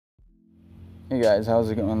Hey guys, how's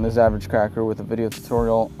it going? This is Average Cracker with a video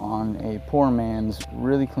tutorial on a poor man's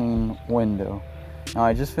really clean window. Now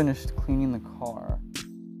I just finished cleaning the car.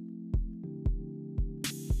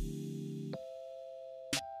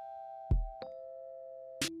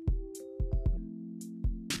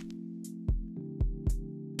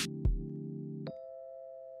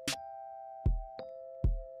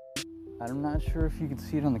 I'm not sure if you can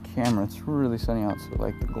see it on the camera. It's really sunny out, so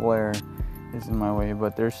like the glare is in my way,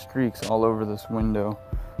 but there's streaks all over this window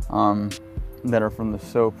that are from the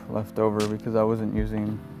soap left over because I wasn't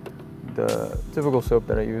using the typical soap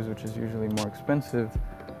that I use, which is usually more expensive.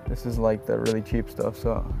 This is like the really cheap stuff,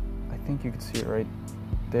 so I think you can see it right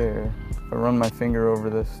there. If I run my finger over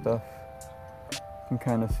this stuff, you can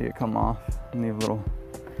kind of see it come off and leave little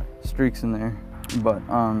streaks in there. But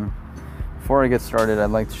before I get started,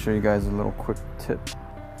 I'd like to show you guys a little quick tip.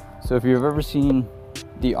 So if you've ever seen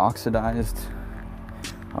deoxidized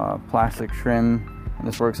plastic trim, and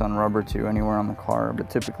this works on rubber too, anywhere on the car,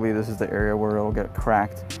 but typically this is the area where it'll get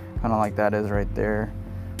cracked, kind of like that is right there.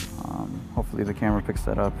 Hopefully the camera picks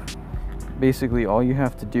that up. Basically all you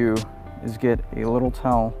have to do is get a little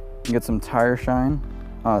towel and get some tire shine,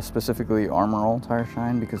 specifically Armor All tire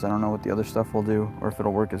shine, because I don't know what the other stuff will do or if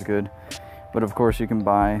it'll work as good. But of course you can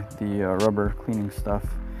buy the rubber cleaning stuff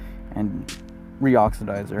and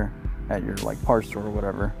reoxidizer at your like parts store or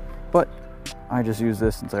whatever. But I just use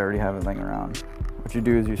this since I already have it laying around. What you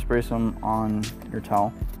do is you spray some on your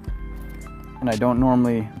towel, and I don't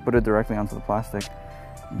normally put it directly onto the plastic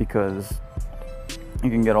because you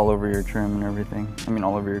can get all over your trim and everything. I mean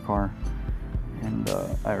all over your car, and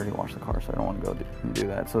I already washed the car, so I don't want to go do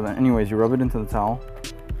that. So then anyways, you rub it into the towel.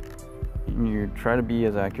 You try to be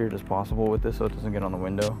as accurate as possible with this so it doesn't get on the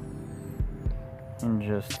window, and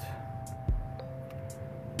just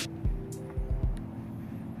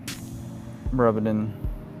rub it in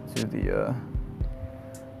to the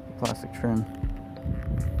plastic trim,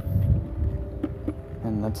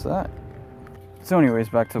 and that's that. So anyways,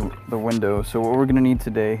 back to the window. So what we're gonna need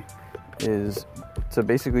today is to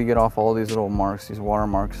basically get off all these little marks, these water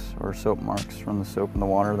marks or soap marks from the soap and the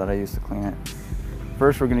water that I used to clean it.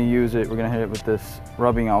 First, we're gonna hit it with this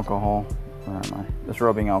rubbing alcohol. Where am I? This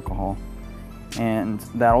rubbing alcohol. And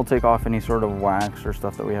that'll take off any sort of wax or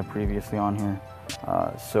stuff that we have previously on here.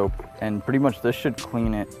 Soap. And pretty much this should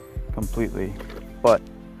clean it completely. But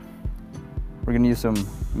we're gonna use some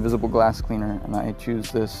invisible glass cleaner, and I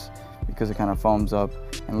choose this because it kind of foams up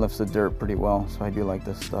and lifts the dirt pretty well. So I do like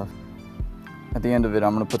this stuff. At the end of it,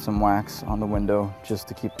 I'm gonna put some wax on the window just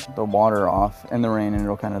to keep the water off and the rain, and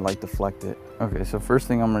it'll kind of like deflect it. Okay, so first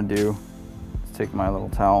thing I'm gonna do is take my little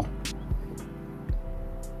towel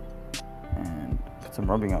and put some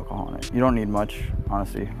rubbing alcohol on it. You don't need much,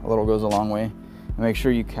 honestly. A little goes a long way. And make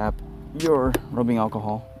sure you cap your rubbing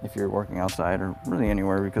alcohol if you're working outside or really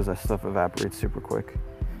anywhere, because that stuff evaporates super quick.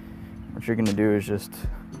 What you're gonna do is just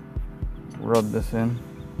rub this in.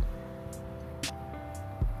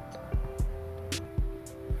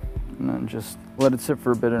 And then just let it sit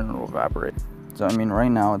for a bit and it'll evaporate. So I mean,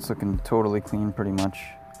 right now it's looking totally clean pretty much,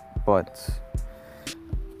 but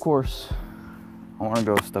of course I want to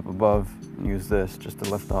go a step above and use this just to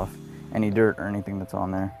lift off any dirt or anything that's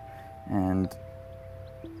on there, and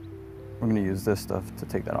we're going to use this stuff to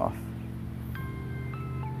take that off.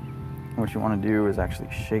 And what you want to do is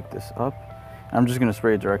actually shake this up. I'm just going to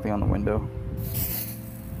spray it directly on the window.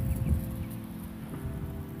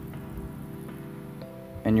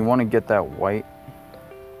 And you want to get that white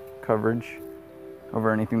coverage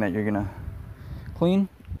over anything that you're gonna clean.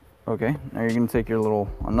 Okay, now you're gonna take your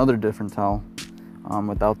another different towel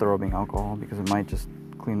without the rubbing alcohol, because it might just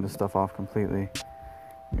clean this stuff off completely.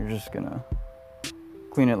 You're just gonna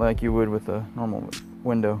clean it like you would with a normal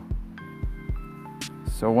window.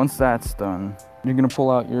 So once that's done, you're gonna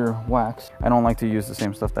pull out your wax. I don't like to use the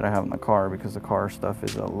same stuff that I have in the car because the car stuff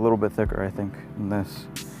is a little bit thicker, I think, than this.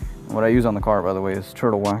 What I use on the car, by the way, is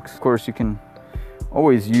turtle wax. Of course, you can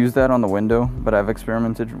always use that on the window, but I've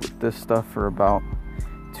experimented with this stuff for about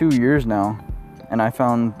 2 years now, and I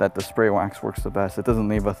found that the spray wax works the best. It doesn't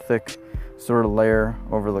leave a thick sort of layer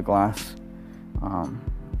over the glass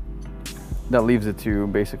that leaves it to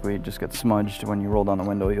basically just get smudged. When you roll down the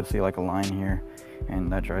window, you'll see like a line here,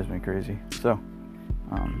 and that drives me crazy. So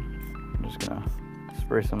I'm just gonna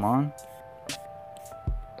spray some on.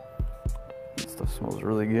 Stuff smells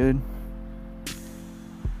really good.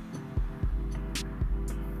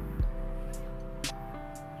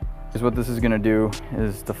 Because what this is going to do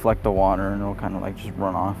is deflect the water, and it'll kind of like just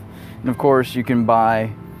run off. And of course you can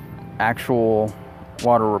buy actual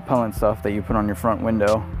water repellent stuff that you put on your front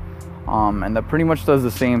window, and that pretty much does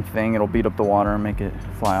the same thing. It'll beat up the water and make it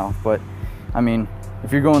fly off. But I mean,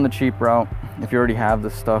 if you're going the cheap route, if you already have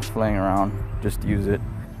this stuff laying around, just use it.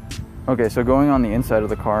 Okay, so going on the inside of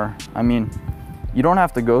the car, I mean, you don't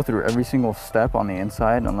have to go through every single step on the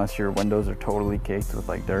inside unless your windows are totally caked with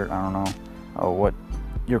like dirt. I don't know what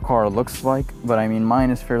your car looks like, but I mean, mine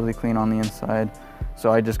is fairly clean on the inside.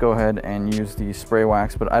 So I just go ahead and use the spray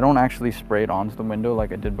wax, but I don't actually spray it onto the window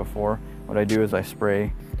like I did before. What I do is I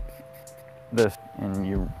spray this, and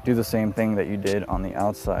you do the same thing that you did on the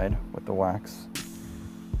outside with the wax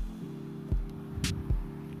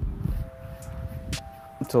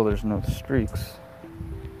until there's no streaks.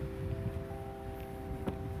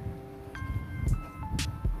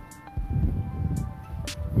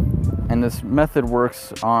 And this method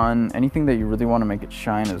works on anything that you really want to make it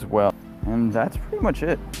shine as well. And that's pretty much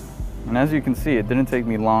it. And as you can see, it didn't take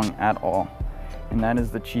me long at all. And that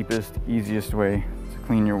is the cheapest, easiest way to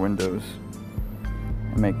clean your windows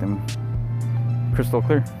and make them crystal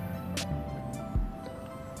clear.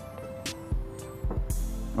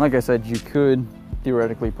 Like I said, you could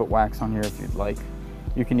theoretically put wax on here if you'd like.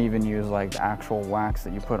 You can even use like the actual wax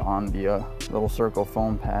that you put on the little circle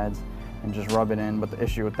foam pads and just rub it in, but the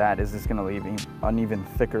issue with that is it's gonna leave an even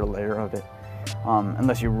thicker layer of it,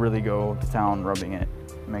 unless you really go to town rubbing it,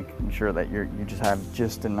 making sure that you just have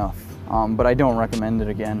just enough. But I don't recommend it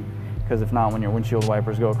again, because if not, when your windshield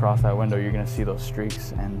wipers go across that window, you're gonna see those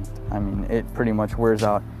streaks, and I mean, it pretty much wears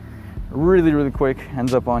out really, really quick,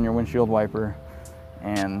 ends up on your windshield wiper,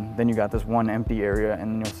 and then you got this one empty area,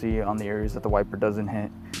 and you'll see on the areas that the wiper doesn't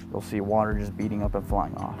hit, you'll see water just beating up and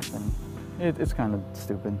flying off, and it's kind of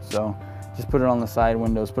stupid. So just put it on the side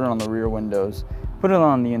windows, put it on the rear windows, put it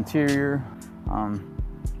on the interior.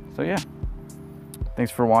 So yeah,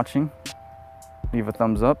 thanks for watching. Leave a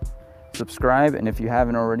thumbs up, subscribe, and if you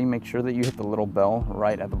haven't already, make sure that you hit the little bell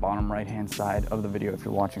right at the bottom right hand side of the video if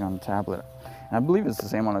you're watching on the tablet. And I believe it's the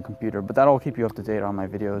same on a computer, but that'll keep you up to date on my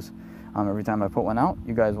videos. Every time I put one out,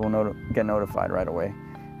 you guys will get notified right away,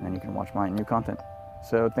 and then you can watch my new content.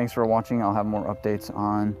 So thanks for watching. I'll have more updates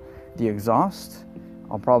on the exhaust.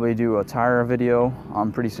 I'll probably do a tire video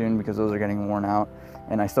pretty soon because those are getting worn out,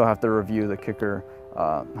 and I still have to review the Kicker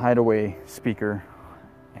Hideaway speaker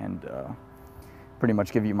and pretty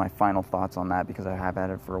much give you my final thoughts on that because I have had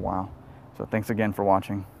it for a while. So thanks again for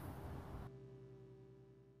watching.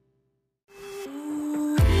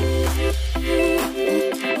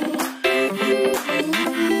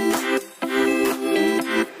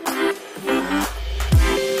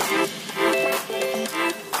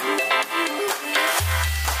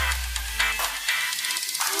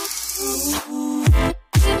 Ooh.